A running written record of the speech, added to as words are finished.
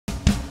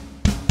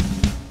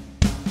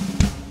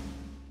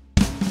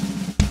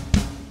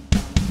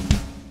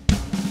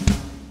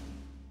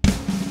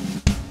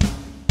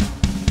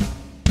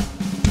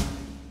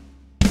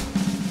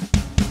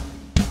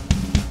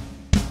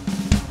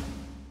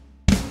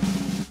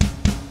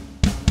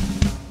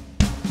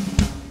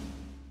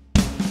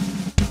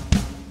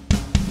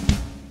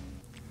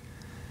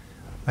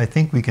I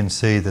think we can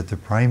say that the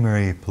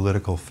primary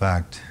political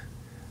fact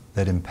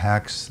that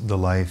impacts the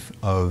life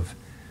of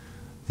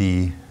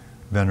the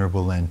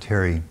Venerable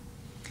Lanteri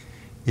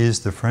is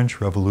the French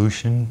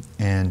Revolution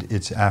and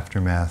its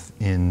aftermath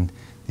in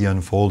the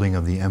unfolding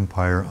of the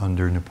empire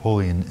under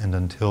Napoleon and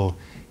until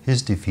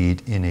his defeat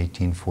in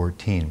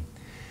 1814.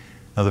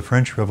 Now, the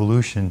French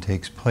Revolution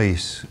takes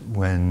place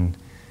when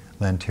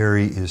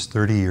Lanteri is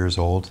 30 years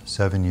old,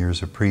 7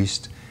 years a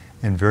priest,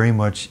 and very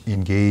much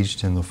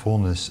engaged in the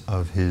fullness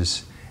of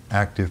his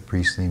active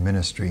priestly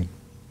ministry.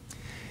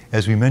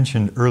 As we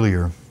mentioned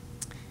earlier,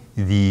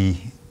 the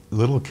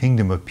little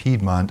kingdom of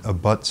Piedmont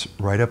abuts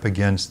right up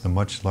against the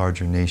much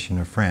larger nation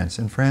of France,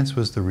 and France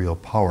was the real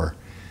power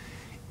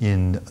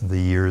in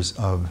the years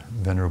of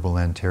Venerable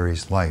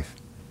Lanteri's life.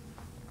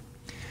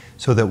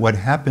 So that what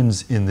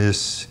happens in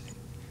this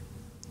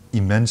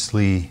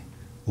immensely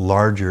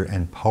larger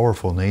and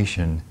powerful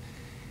nation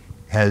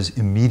has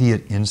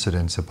immediate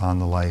incidence upon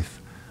the life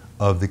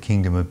of the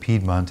kingdom of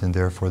Piedmont and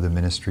therefore the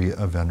ministry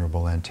of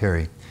Venerable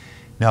Lanteri.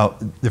 Now,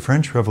 the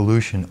French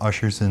Revolution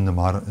ushers in the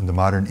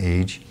modern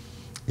age.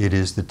 It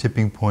is the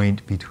tipping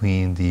point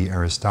between the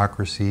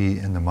aristocracy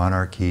and the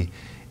monarchy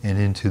and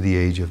into the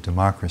age of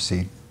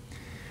democracy.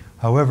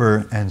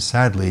 However, and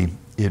sadly,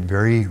 it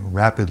very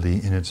rapidly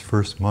in its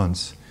first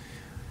months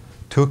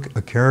took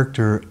a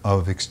character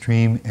of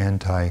extreme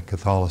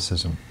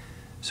anti-Catholicism,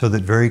 so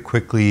that very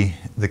quickly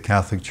the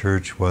Catholic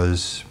Church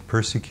was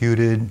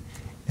persecuted,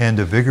 and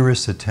a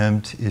vigorous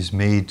attempt is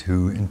made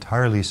to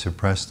entirely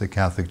suppress the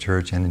Catholic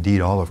Church and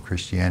indeed all of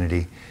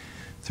Christianity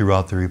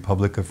throughout the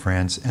Republic of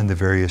France and the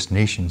various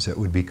nations that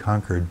would be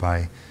conquered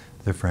by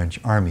the French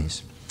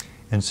armies.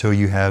 And so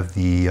you have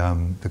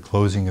the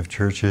closing of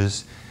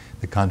churches,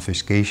 the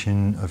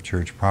confiscation of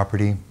church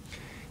property,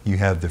 you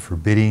have the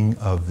forbidding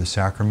of the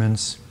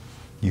sacraments,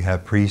 you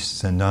have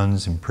priests and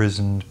nuns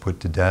imprisoned, put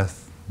to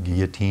death,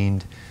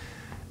 guillotined,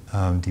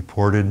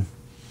 deported.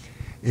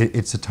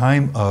 It's a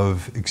time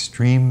of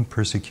extreme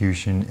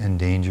persecution and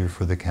danger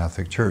for the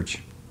Catholic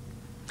Church.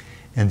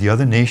 And the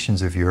other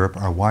nations of Europe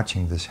are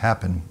watching this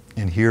happen.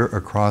 And here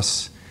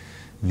across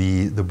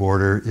the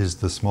border is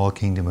the small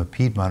kingdom of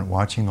Piedmont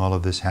watching all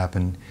of this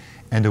happen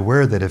and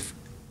aware that if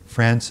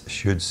France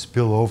should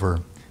spill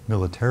over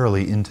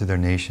militarily into their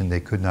nation, they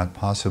could not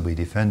possibly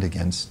defend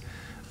against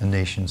a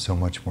nation so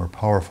much more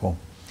powerful.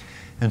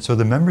 And so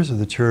the members of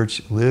the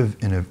church live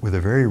with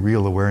a very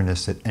real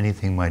awareness that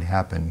anything might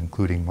happen,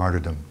 including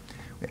martyrdom.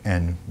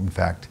 And in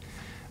fact,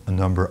 a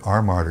number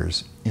are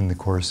martyrs in the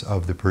course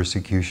of the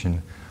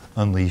persecution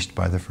unleashed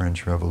by the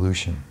French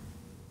Revolution.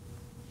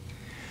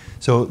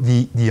 So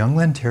the young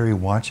Lanteri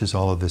watches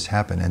all of this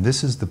happen, and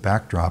this is the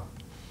backdrop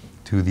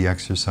to the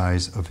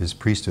exercise of his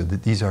priesthood.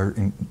 That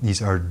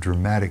these are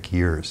dramatic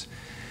years.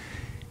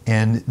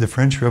 And the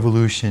French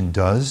Revolution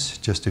does,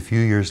 just a few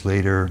years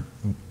later,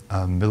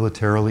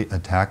 militarily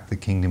attack the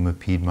kingdom of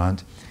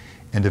Piedmont,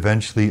 and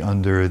eventually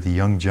under the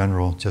young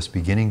general just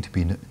beginning to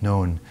be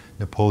known,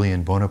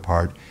 Napoleon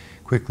Bonaparte,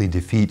 quickly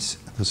defeats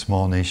the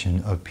small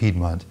nation of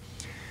Piedmont,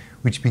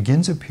 which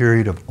begins a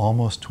period of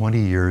almost 20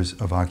 years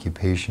of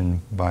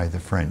occupation by the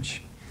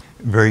French.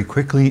 Very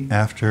quickly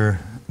after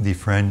the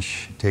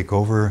French take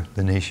over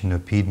the nation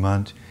of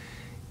Piedmont,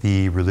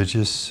 the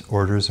religious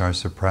orders are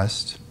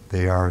suppressed.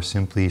 They are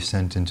simply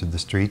sent into the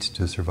streets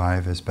to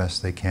survive as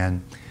best they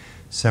can.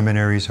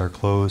 Seminaries are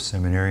closed,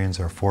 seminarians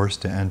are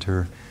forced to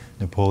enter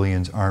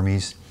Napoleon's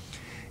armies,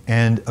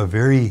 and a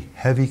very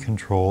heavy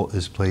control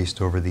is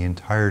placed over the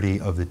entirety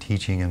of the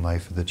teaching and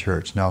life of the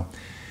church. Now,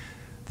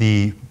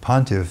 the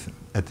pontiff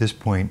at this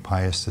point,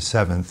 Pius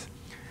VII,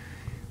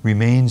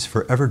 remains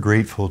forever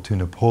grateful to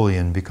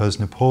Napoleon because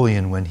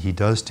Napoleon, when he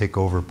does take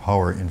over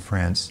power in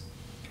France,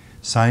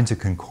 signs a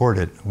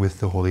concordat with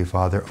the Holy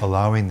Father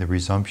allowing the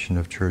resumption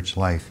of church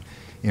life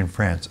in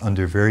France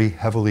under very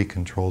heavily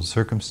controlled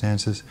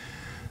circumstances,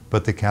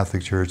 but the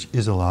Catholic Church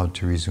is allowed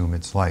to resume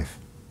its life.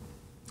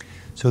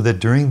 So that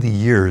during the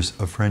years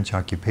of French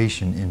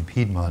occupation in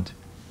Piedmont,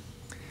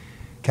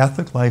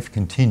 Catholic life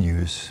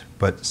continues,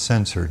 but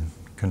censored,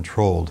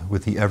 controlled,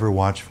 with the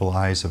ever-watchful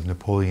eyes of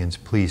Napoleon's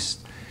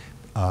police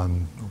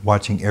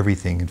watching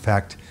everything. In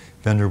fact,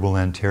 Venerable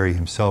Lanteri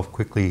himself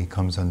quickly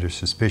comes under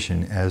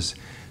suspicion as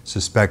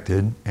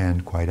suspected,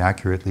 and quite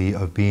accurately,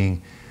 of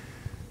being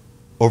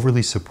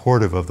overly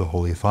supportive of the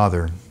Holy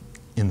Father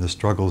in the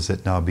struggles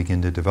that now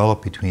begin to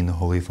develop between the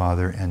Holy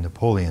Father and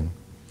Napoleon.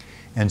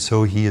 And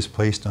so he is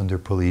placed under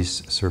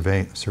police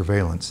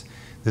surveillance.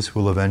 This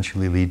will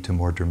eventually lead to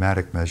more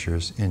dramatic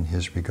measures in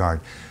his regard.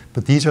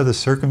 But these are the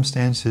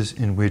circumstances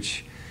in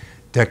which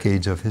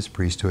decades of his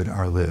priesthood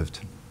are lived.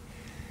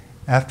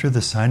 After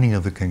the signing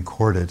of the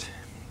Concordat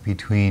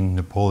between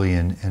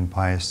Napoleon and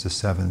Pius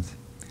VII,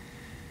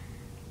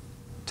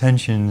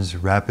 tensions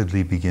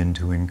rapidly begin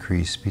to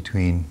increase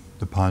between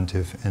the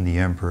pontiff and the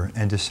emperor,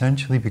 and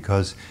essentially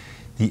because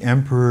the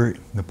emperor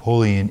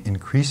Napoleon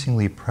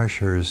increasingly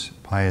pressures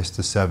Pius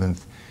VII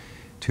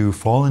to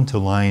fall into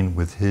line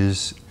with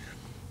his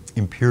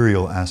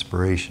imperial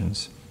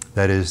aspirations.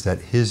 That is, that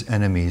his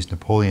enemies,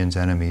 Napoleon's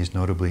enemies,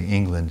 notably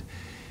England,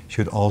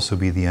 should also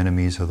be the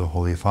enemies of the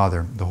Holy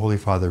Father. The Holy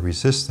Father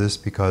resists this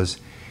because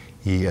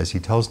he, as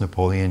he tells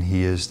Napoleon,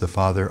 he is the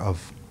father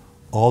of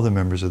all the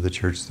members of the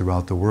Church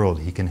throughout the world.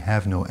 He can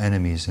have no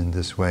enemies in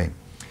this way.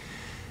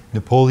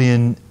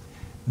 Napoleon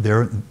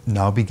there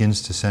now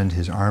begins to send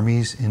his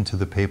armies into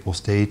the Papal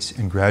States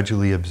and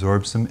gradually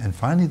absorbs them. And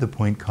finally the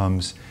point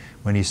comes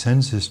when he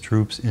sends his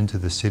troops into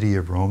the city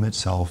of Rome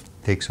itself,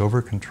 takes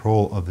over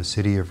control of the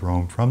city of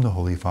Rome from the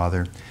Holy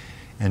Father,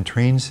 and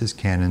trains his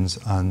canons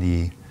on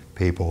the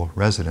papal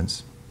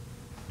residence.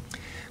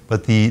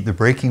 But the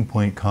breaking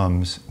point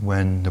comes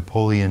when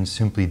Napoleon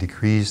simply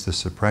decrees the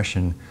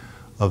suppression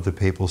of the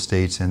Papal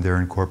States and their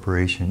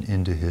incorporation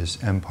into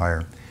his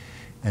empire,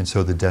 and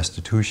so the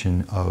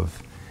destitution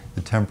of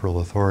the temporal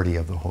authority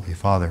of the Holy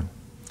Father.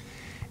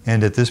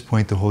 And at this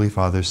point, the Holy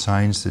Father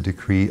signs the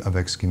decree of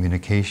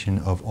excommunication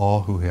of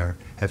all who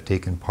have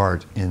taken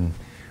part in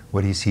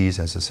what he sees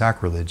as a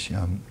sacrilege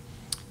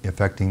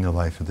affecting the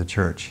life of the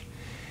Church.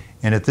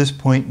 And at this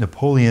point,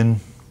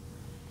 Napoleon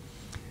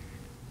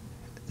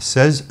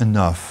says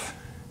enough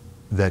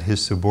that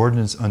his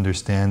subordinates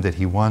understand that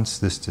he wants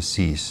this to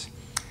cease.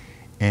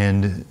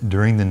 And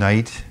during the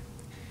night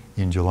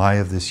in July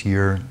of this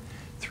year,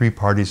 3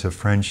 parties of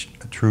French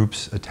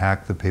troops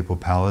attack the papal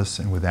palace,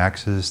 and with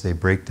axes they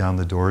break down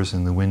the doors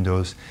and the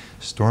windows,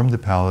 storm the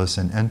palace,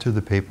 and enter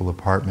the papal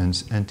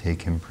apartments and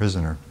take him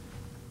prisoner.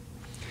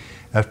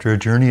 After a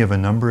journey of a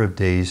number of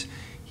days,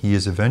 he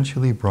is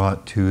eventually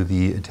brought to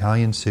the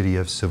Italian city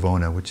of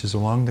Savona, which is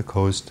along the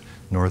coast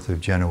north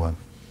of Genoa.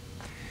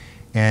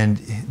 And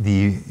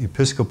the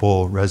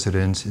episcopal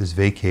residence is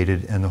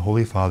vacated, and the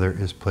Holy Father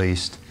is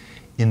placed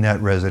in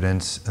that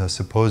residence,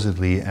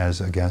 supposedly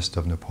as a guest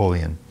of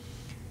Napoleon.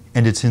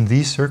 And it's in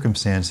these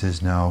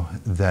circumstances now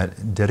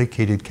that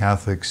dedicated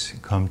Catholics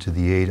come to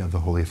the aid of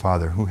the Holy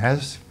Father, who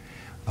has,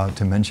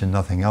 to mention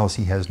nothing else,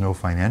 he has no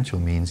financial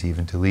means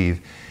even to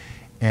leave.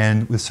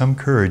 And with some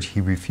courage,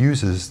 he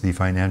refuses the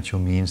financial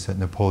means that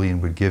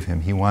Napoleon would give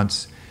him. He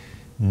wants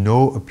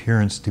no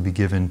appearance to be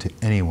given to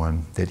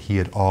anyone that he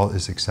at all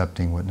is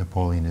accepting what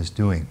Napoleon is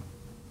doing.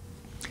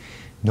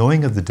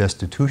 Knowing of the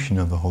destitution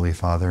of the Holy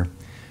Father,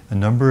 a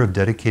number of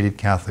dedicated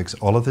Catholics,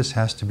 all of this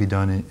has to be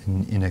done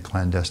in a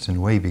clandestine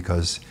way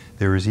because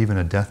there is even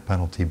a death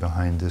penalty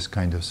behind this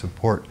kind of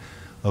support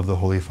of the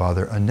Holy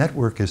Father. A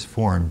network is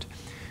formed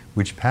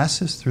which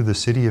passes through the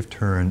city of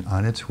Turin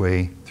on its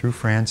way through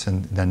France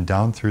and then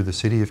down through the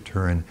city of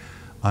Turin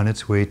on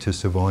its way to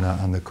Savona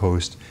on the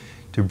coast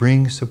to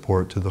bring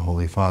support to the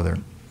Holy Father.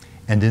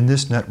 And in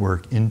this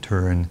network in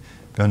Turin,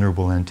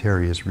 Venerable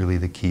Lanteri is really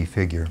the key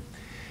figure.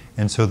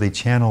 And so they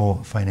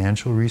channel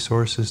financial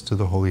resources to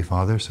the Holy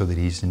Father so that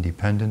he's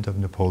independent of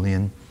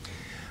Napoleon.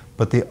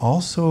 But they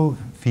also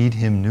feed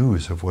him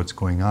news of what's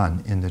going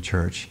on in the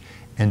Church,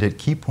 and at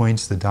key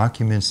points the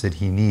documents that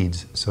he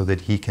needs so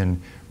that he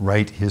can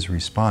write his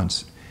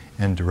response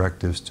and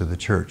directives to the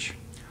Church.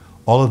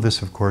 All of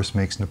this, of course,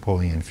 makes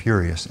Napoleon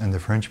furious, and the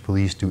French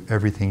police do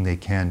everything they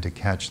can to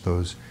catch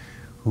those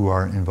who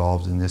are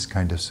involved in this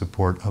kind of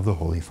support of the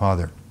Holy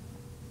Father.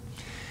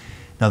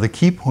 Now the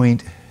key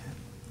point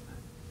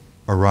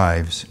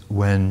arrives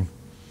when,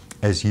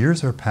 as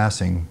years are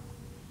passing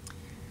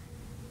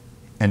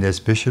and as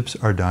bishops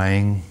are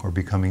dying or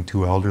becoming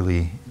too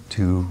elderly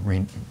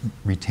to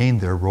retain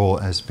their role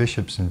as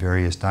bishops in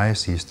various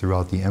dioceses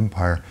throughout the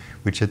empire,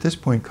 which at this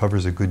point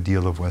covers a good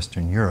deal of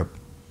Western Europe,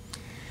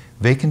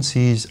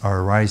 vacancies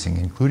are arising,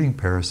 including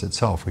Paris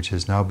itself, which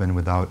has now been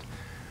without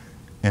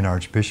an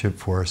archbishop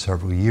for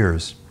several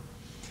years.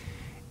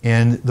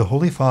 And the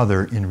Holy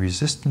Father, in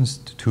resistance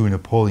to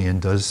Napoleon,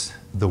 does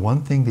the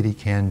one thing that he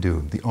can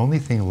do. The only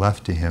thing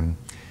left to him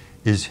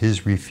is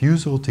his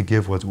refusal to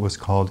give what was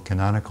called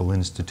canonical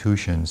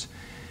institutions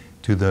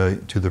to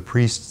the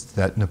priests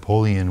that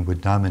Napoleon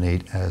would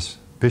nominate as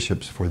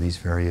bishops for these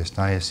various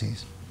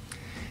dioceses.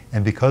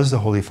 And because the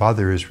Holy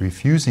Father is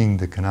refusing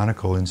the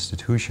canonical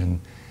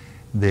institution,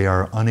 they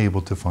are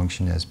unable to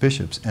function as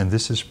bishops. And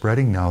this is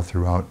spreading now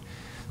throughout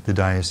the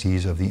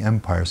diocese of the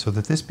empire, so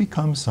that this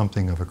becomes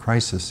something of a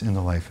crisis in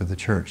the life of the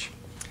Church.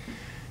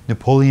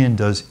 Napoleon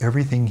does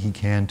everything he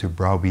can to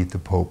browbeat the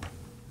Pope,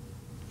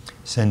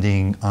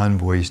 sending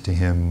envoys to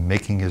him,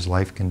 making his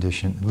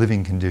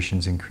living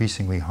conditions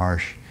increasingly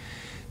harsh,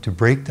 to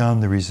break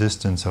down the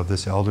resistance of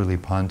this elderly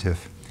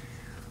pontiff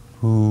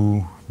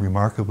who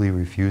remarkably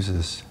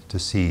refuses to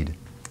cede,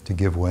 to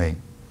give way.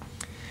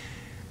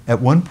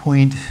 At one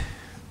point,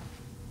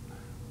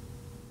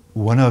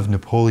 one of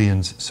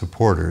Napoleon's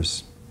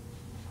supporters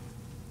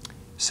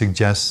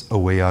suggests a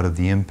way out of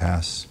the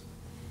impasse.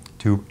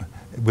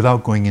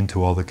 Without going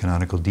into all the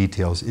canonical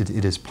details,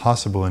 it is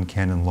possible in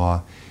canon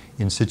law,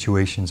 in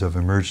situations of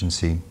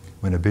emergency,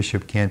 when a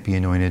bishop can't be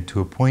anointed, to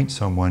appoint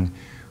someone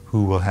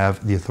who will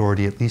have the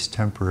authority, at least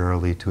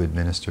temporarily, to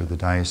administer the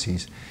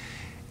diocese.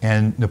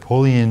 And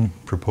Napoleon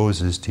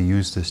proposes to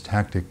use this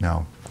tactic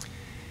now.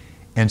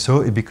 And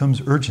so it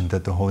becomes urgent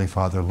that the Holy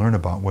Father learn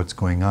about what's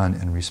going on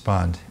and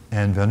respond.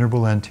 And Venerable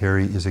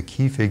Lanteri is a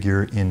key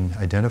figure in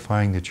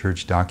identifying the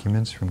Church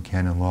documents from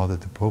canon law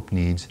that the Pope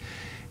needs,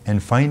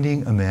 and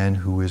finding a man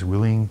who is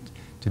willing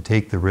to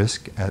take the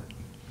risk at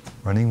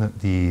running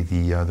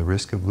the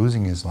risk of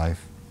losing his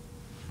life,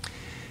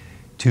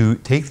 to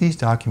take these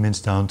documents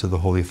down to the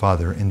Holy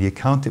Father. And the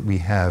account that we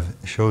have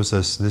shows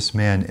us this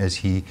man as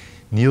he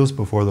kneels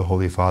before the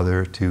Holy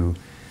Father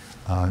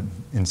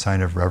in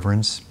sign of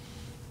reverence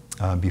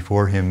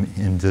before him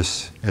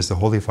as the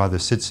Holy Father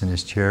sits in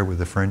his chair with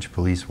the French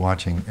police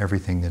watching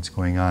everything that's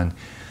going on,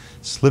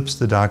 slips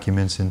the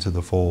documents into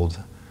the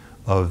fold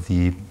of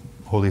the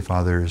Holy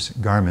Father's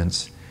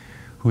garments,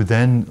 who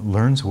then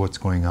learns what's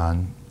going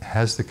on,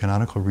 has the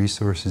canonical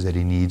resources that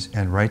he needs,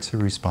 and writes a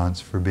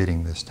response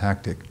forbidding this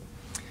tactic.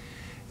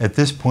 At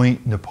this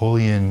point,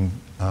 Napoleon's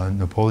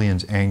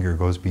anger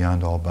goes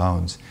beyond all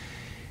bounds,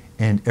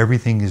 and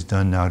everything is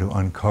done now to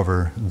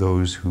uncover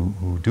those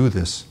who do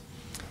this.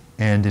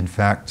 And in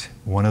fact,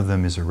 one of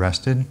them is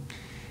arrested,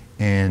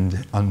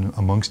 and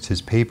amongst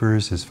his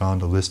papers is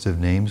found a list of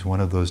names. One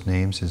of those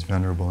names is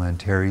Venerable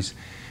Lanteri's,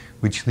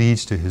 which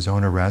leads to his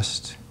own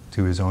arrest,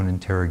 to his own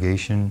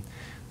interrogation,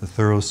 the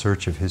thorough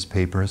search of his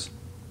papers,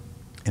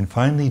 and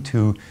finally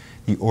to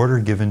the order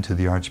given to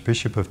the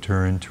Archbishop of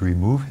Turin to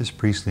remove his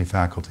priestly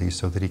faculty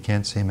so that he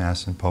can't say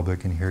Mass in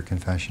public and hear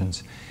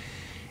confessions,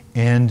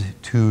 and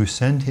to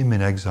send him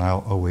in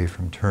exile away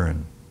from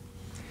Turin.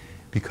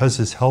 Because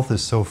his health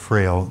is so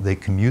frail, they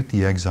commute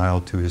the exile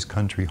to his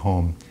country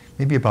home,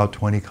 maybe about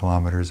 20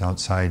 kilometers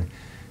outside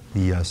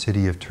the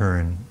city of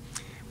Turin,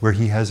 where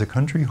he has a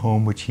country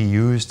home which he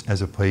used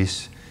as a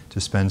place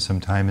to spend some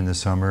time in the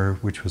summer,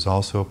 which was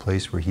also a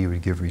place where he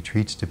would give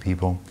retreats to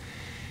people.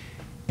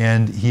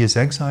 And he is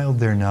exiled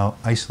there now,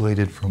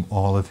 isolated from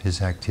all of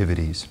his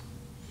activities.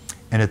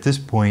 And at this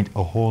point,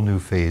 a whole new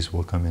phase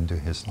will come into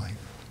his life.